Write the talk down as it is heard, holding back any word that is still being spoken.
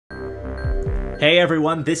Hey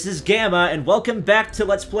everyone, this is Gamma, and welcome back to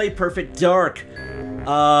Let's Play Perfect Dark.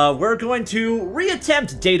 We're going to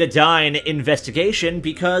reattempt dataDyne investigation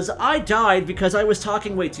because I died because I was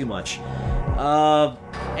talking way too much.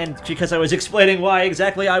 And because I was explaining why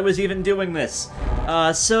exactly I was even doing this.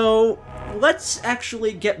 So let's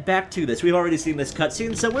actually get back to this. We've already seen this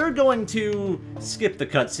cutscene, so we're going to skip the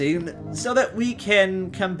cutscene so that we can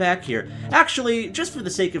come back here. Actually, just for the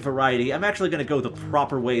sake of variety, I'm actually going to go the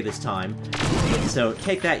proper way this time. So,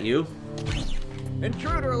 take that, you.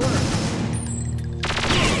 Intruder alert!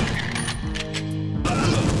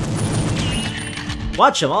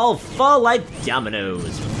 Watch them all fall like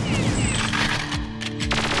dominoes.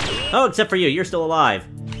 Oh, except for you. You're still alive.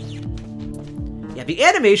 Yeah, the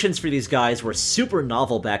animations for these guys were super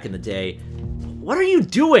novel back in the day. What are you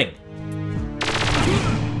doing?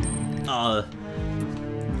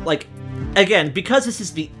 Like, again, because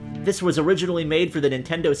this was originally made for the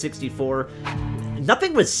Nintendo 64,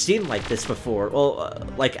 nothing was seen like this before. Well,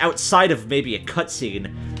 like, outside of maybe a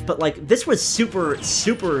cutscene. But, like, this was super,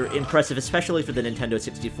 super impressive, especially for the Nintendo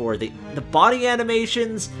 64. The body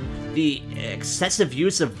animations, the excessive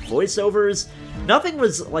use of voiceovers, nothing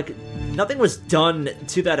was done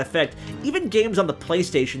to that effect. Even games on the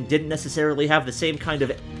PlayStation didn't necessarily have the same kind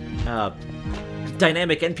of,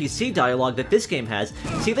 dynamic NPC dialogue that this game has.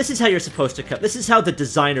 See, this is how you're supposed to come. This is how the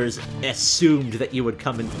designers assumed that you would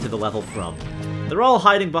come into the level from. They're all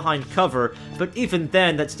hiding behind cover, but even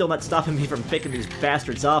then, that's still not stopping me from picking these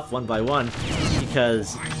bastards off one by one,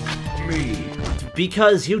 because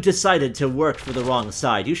you decided to work for the wrong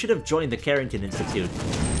side. You should have joined the Carrington Institute.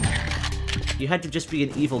 You had to just be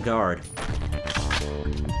an evil guard.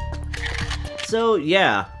 So,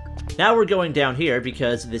 yeah. Now we're going down here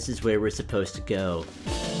because this is where we're supposed to go.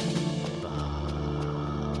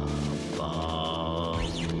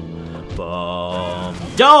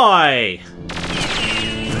 Die!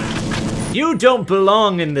 You don't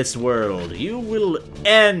belong in this world. You will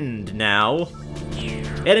end now.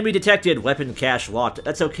 Enemy detected. Weapon cache locked.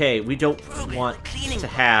 That's okay. We don't want to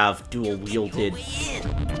have dual-wielded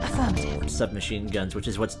submachine guns, which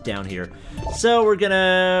is what's down here. So we're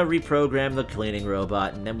gonna reprogram the cleaning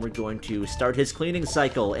robot, and then we're going to start his cleaning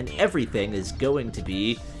cycle, and everything is going to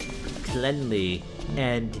be cleanly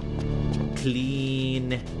and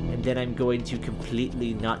clean. And then I'm going to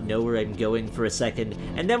completely not know where I'm going for a second,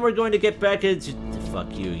 and then we're going to get back into...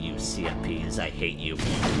 Fuck you, you CMPs. I hate you.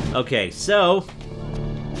 Okay, so...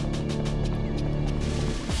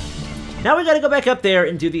 now we gotta go back up there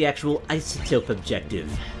and do the actual isotope objective.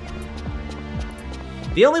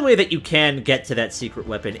 The only way that you can get to that secret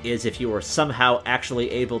weapon is if you are somehow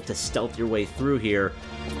actually able to stealth your way through here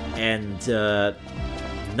and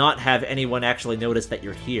not have anyone actually notice that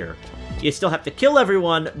you're here. You still have to kill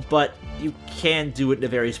everyone, but you can do it in a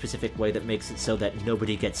very specific way that makes it so that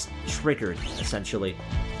nobody gets triggered, essentially.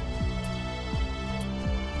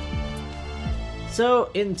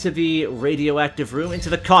 So, into the radioactive room, into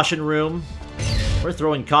the caution room. We're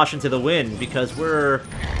throwing caution to the wind because we're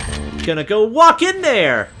gonna go walk in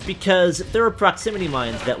there! Because there are proximity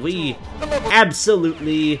mines that we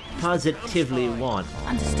absolutely, positively want.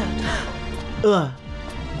 Understood. Ugh.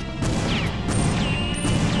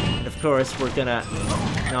 And of course, we're gonna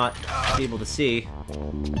not be able to see.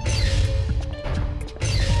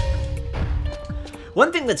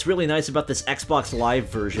 One thing that's really nice about this Xbox Live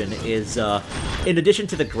version is, in addition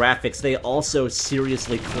to the graphics, they also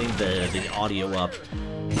seriously cleaned the audio up.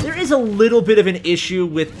 There is a little bit of an issue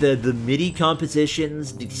with the MIDI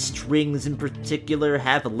compositions. The strings in particular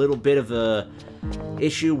have a little bit of a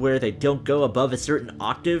issue where they don't go above a certain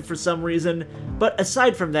octave for some reason. But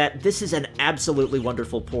aside from that, this is an absolutely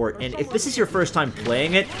wonderful port, and if this is your first time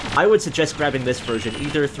playing it, I would suggest grabbing this version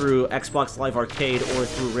either through Xbox Live Arcade or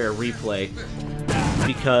through Rare Replay,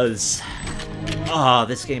 because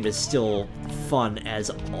this game is still fun as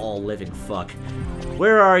all living fuck.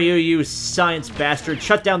 Where are you, you science bastard?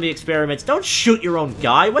 Shut down the experiments. Don't shoot your own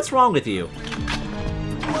guy. What's wrong with you?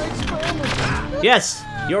 My experiments! Yes,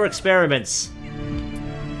 your experiments.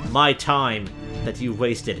 My time that you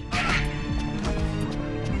wasted.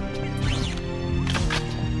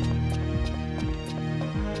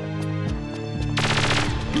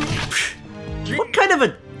 What kind of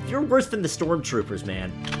a... You're worse than the stormtroopers,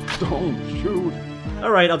 man. Don't shoot.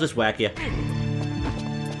 Alright, I'll just whack you.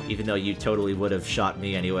 Even though you totally would have shot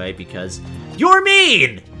me anyway, because you're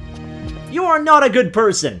mean! You are not a good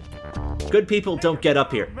person! Good people don't get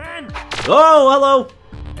up here. Oh, hello!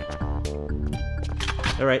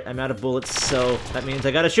 Alright, I'm out of bullets, so that means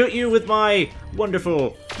I gotta shoot you with my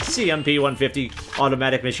wonderful CMP-150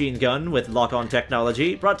 automatic machine gun with lock-on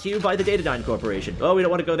technology, brought to you by the dataDyne Corporation. Oh, we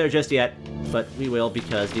don't want to go there just yet, but we will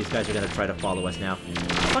because these guys are going to try to follow us now.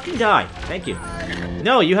 Fucking die. Thank you.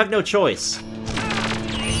 No, you have no choice.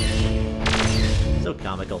 So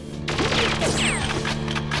comical.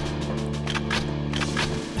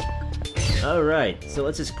 Alright, so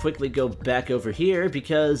let's just quickly go back over here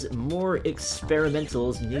because more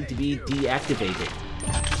experimentals need to be deactivated.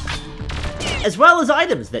 As well as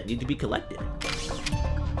items that need to be collected.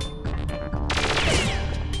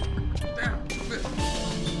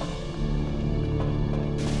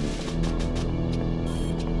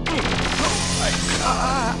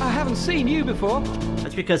 I haven't seen you before.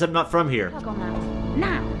 That's because I'm not from here. Work on that.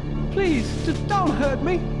 Now! Please, just don't hurt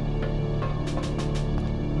me.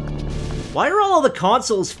 Why are all the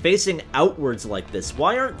consoles facing outwards like this?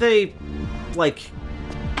 Why aren't they, like,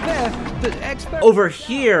 There, the expert. over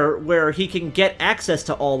here where he can get access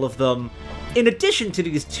to all of them, in addition to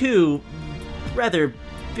these two rather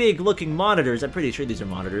big-looking monitors? I'm pretty sure these are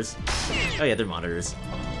monitors. Oh yeah, they're monitors.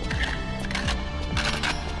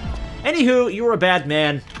 Anywho, you were a bad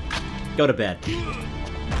man. Go to bed.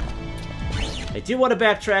 I do want to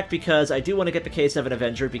backtrack because I do want to get the K7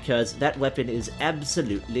 Avenger because that weapon is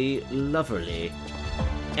absolutely lovely.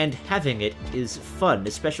 And having it is fun,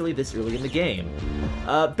 especially this early in the game.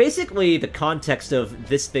 Basically, the context of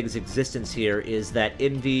this thing's existence here is that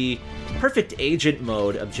in the Perfect Agent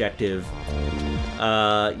mode objective,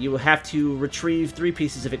 you have to retrieve 3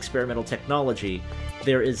 pieces of experimental technology.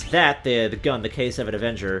 There is that, the gun, the K7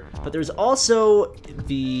 Avenger, but there's also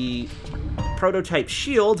the prototype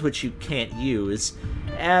shield, which you can't use,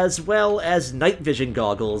 as well as night vision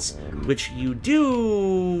goggles, which you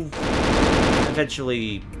do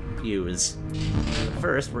eventually use. But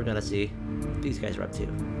first, we're gonna see what these guys are up to.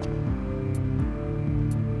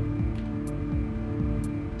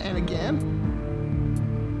 And again.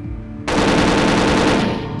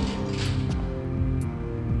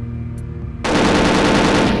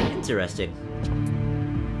 Interesting.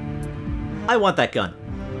 I want that gun.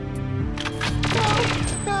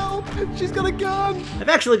 Help! She's got a gun! I've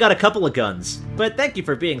actually got a couple of guns, but thank you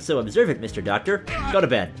for being so observant, Mr. Doctor. Go to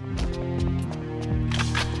bed.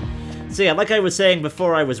 So yeah, like I was saying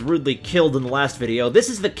before I was rudely killed in the last video, this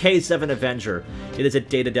is the K7 Avenger. It is a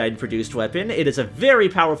dataDyne-produced weapon, it is a very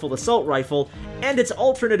powerful assault rifle, and its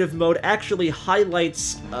alternative mode actually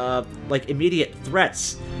highlights, like, immediate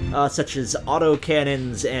threats, such as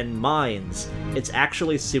autocannons and mines. It's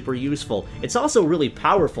actually super useful. It's also really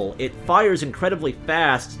powerful. It fires incredibly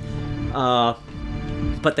fast,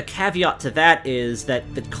 but the caveat to that is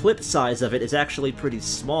that the clip size of it is actually pretty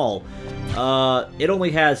small. It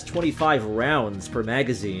only has 25 rounds per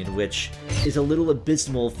magazine, which is a little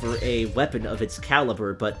abysmal for a weapon of its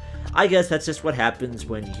caliber, but I guess that's just what happens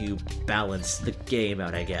when you balance the game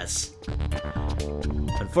out, I guess.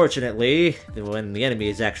 Unfortunately, when the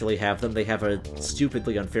enemies actually have them, they have a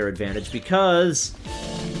stupidly unfair advantage because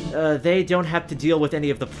they don't have to deal with any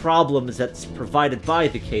of the problems that's provided by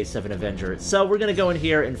the K7 Avenger. So we're gonna go in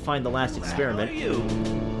here and find the last experiment.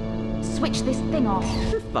 Switch this thing off.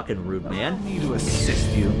 You're fucking rude, man. I need to assist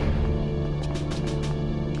you.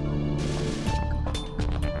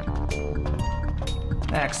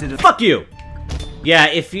 Accident. Fuck you! Yeah,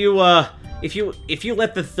 if you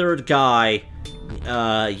let the third guy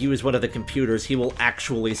use one of the computers, he will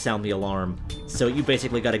actually sound the alarm. So you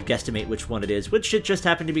basically gotta guesstimate which one it is, which should just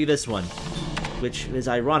happen to be this one. Which is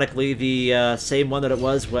ironically the same one that it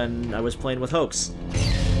was when I was playing with Hoax.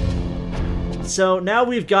 So now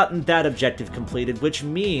we've gotten that objective completed, which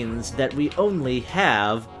means that we only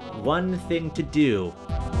have one thing to do.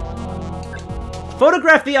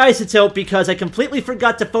 Photograph the isotope because I completely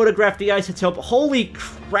forgot to photograph the isotope. Holy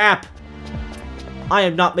crap! I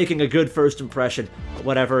am not making a good first impression.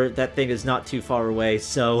 Whatever, that thing is not too far away,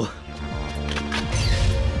 so...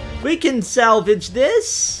 we can salvage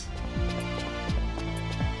this!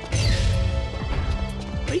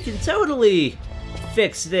 We can totally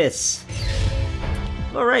fix this.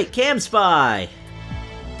 Alright, Cam Spy!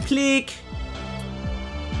 Click!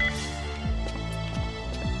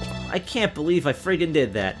 I can't believe I friggin'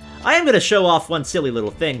 did that. I am gonna show off one silly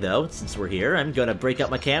little thing, though, since we're here. I'm gonna break out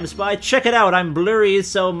my Cam Spy. Check it out, I'm blurry,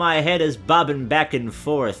 so my head is bobbing back and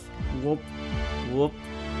forth. Whoop, whoop,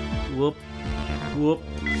 whoop, whoop.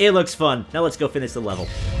 It looks fun. Now let's go finish the level.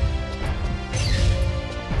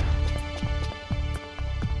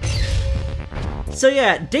 So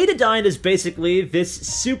yeah, dataDyne is basically this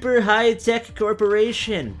super high-tech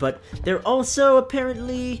corporation, but they're also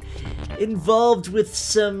apparently involved with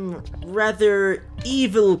some rather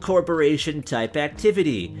evil corporation-type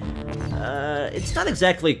activity. it's not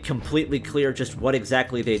exactly completely clear just what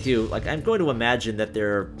exactly they do. Like, I'm going to imagine that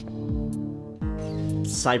they're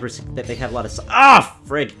that they have a lot of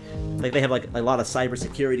frig! Like, they have like a lot of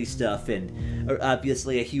cybersecurity stuff, and are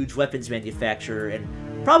obviously a huge weapons manufacturer, and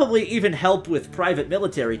probably even help with private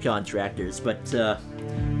military contractors. But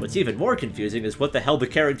what's even more confusing is what the hell the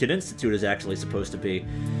Carrington Institute is actually supposed to be.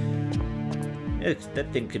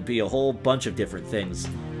 That thing could be a whole bunch of different things.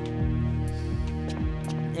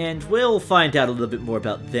 And we'll find out a little bit more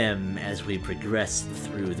about them as we progress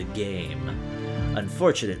through the game.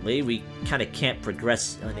 Unfortunately, we kind of can't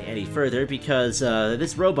progress any further because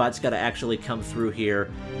this robot's got to actually come through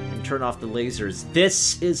here and turn off the lasers.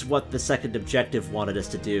 This is what the second objective wanted us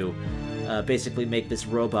to do. Basically make this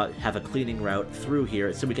robot have a cleaning route through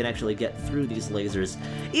here so we can actually get through these lasers.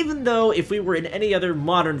 Even though if we were in any other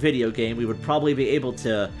modern video game, we would probably be able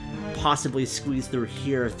to possibly squeeze through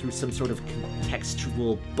here through some sort of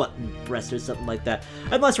contextual button press or something like that.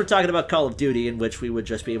 Unless we're talking about Call of Duty, in which we would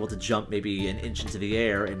just be able to jump maybe an inch into the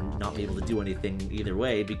air and not be able to do anything either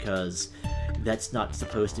way, because that's not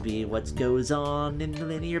supposed to be what goes on in the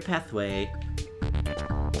linear pathway.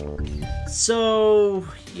 So,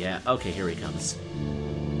 yeah, okay, here he comes.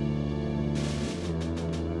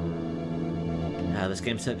 This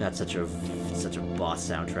game's got such a boss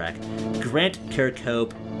soundtrack. Grant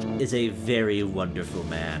Kirkhope is a very wonderful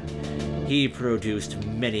man. He produced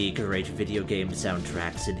many great video game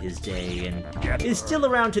soundtracks in his day and is still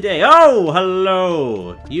around today. Oh,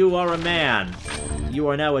 hello! You are a man. You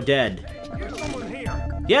are now a dead. There's someone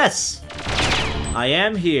here. Yes! I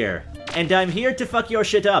am here. And I'm here to fuck your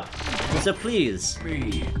shit up. So please.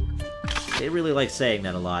 They really like saying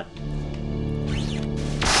that a lot.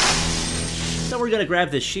 So we're gonna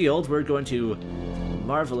grab this shield. We're going to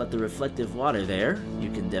marvel at the reflective water there. You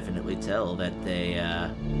can definitely tell that they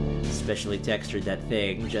specially textured that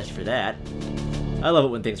thing just for that. I love it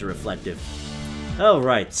when things are reflective.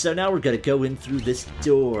 Alright, so now we're gonna go in through this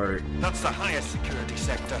door. That's the highest security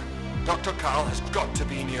sector. Dr. Carl has got to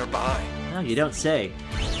be nearby. Oh, you don't say.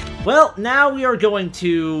 Well, now we are going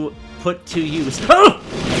to put to use... Oh!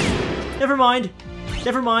 Never mind.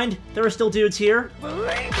 Never mind. There are still dudes here. Believe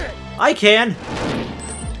it! I can.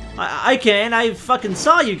 I can. I fucking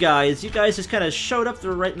saw you guys. You guys just kind of showed up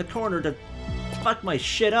there right in the corner to fuck my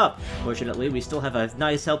shit up. Fortunately, we still have a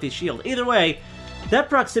nice, healthy shield. Either way, that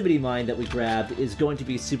proximity mine that we grabbed is going to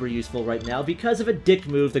be super useful right now because of a dick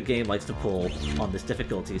move the game likes to pull on this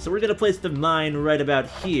difficulty. So we're going to place the mine right about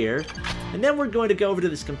here, and then we're going to go over to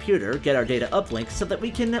this computer, get our data uplink so that we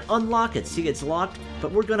can unlock it. See, it's locked,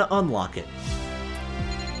 but we're going to unlock it.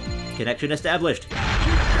 Connection established.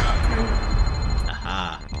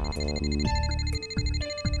 Aha.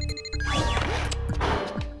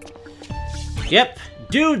 Yep,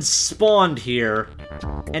 dudes spawned here,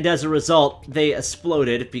 and as a result, they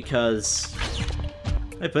exploded because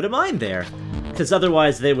I put a mine there. Because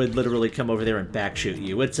otherwise, they would literally come over there and backshoot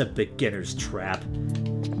you. It's a beginner's trap.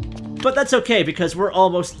 But that's okay, because we're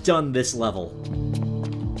almost done this level.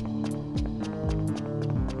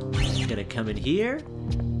 Gonna come in here.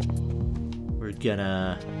 We're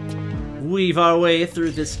gonna weave our way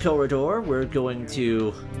through this corridor. We're going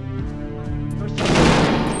to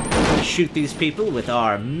shoot these people with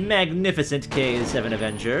our magnificent K7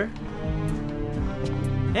 Avenger.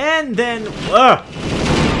 And then, we're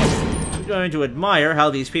going to admire how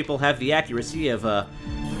these people have the accuracy of the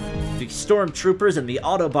Stormtroopers and the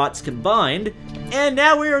Autobots combined. And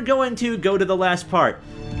now we are going to go to the last part.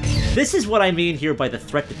 This is what I mean here by the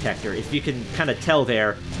threat detector. If you can kind of tell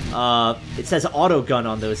there, it says autogun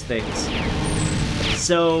on those things.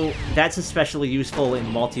 So that's especially useful in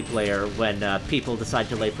multiplayer when people decide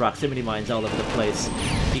to lay proximity mines all over the place,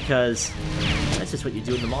 because that's just what you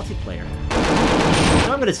do in the multiplayer.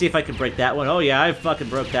 So I'm gonna see if I can break that one. Oh yeah, I fucking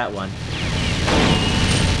broke that one.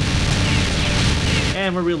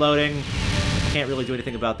 And we're reloading. Can't really do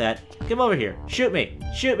anything about that. Come over here. Shoot me.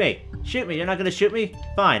 Shoot me. Shoot me. You're not gonna shoot me?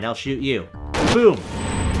 Fine, I'll shoot you. Boom.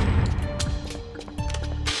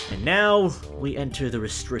 And now we enter the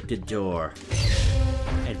restricted door.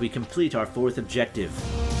 And we complete our fourth objective.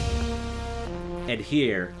 And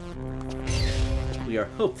here, we are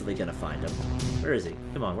hopefully gonna find him. Where is he?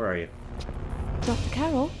 Come on, where are you? Dr.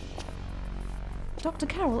 Carroll? Dr.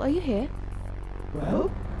 Carroll, are you here? Well,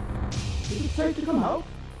 is it safe to come out?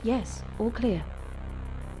 Yes, all clear.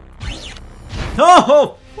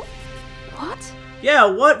 Oh! What? Yeah,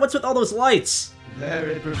 what? What's with all those lights?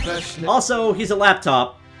 Very professional. Also, he's a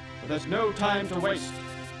laptop. But there's no time to waste.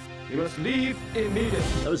 You must leave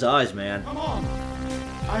immediately. Those eyes, man. Come on.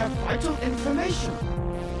 I have vital information.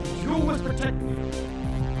 You must protect me.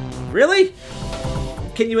 Really?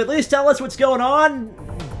 can you at least tell us what's going on?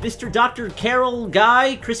 Mr. Dr. Carol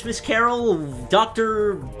guy? Christmas Carol?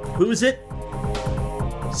 Dr. Who's it?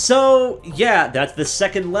 So, yeah, that's the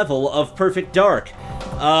second level of Perfect Dark.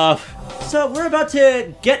 So we're about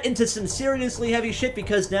to get into some seriously heavy shit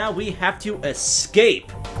because now we have to escape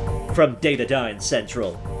from dataDyne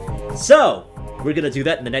Central. So, we're gonna do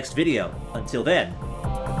that in the next video. Until then,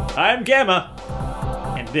 I'm Gamma,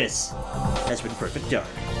 and this has been Perfect Dark.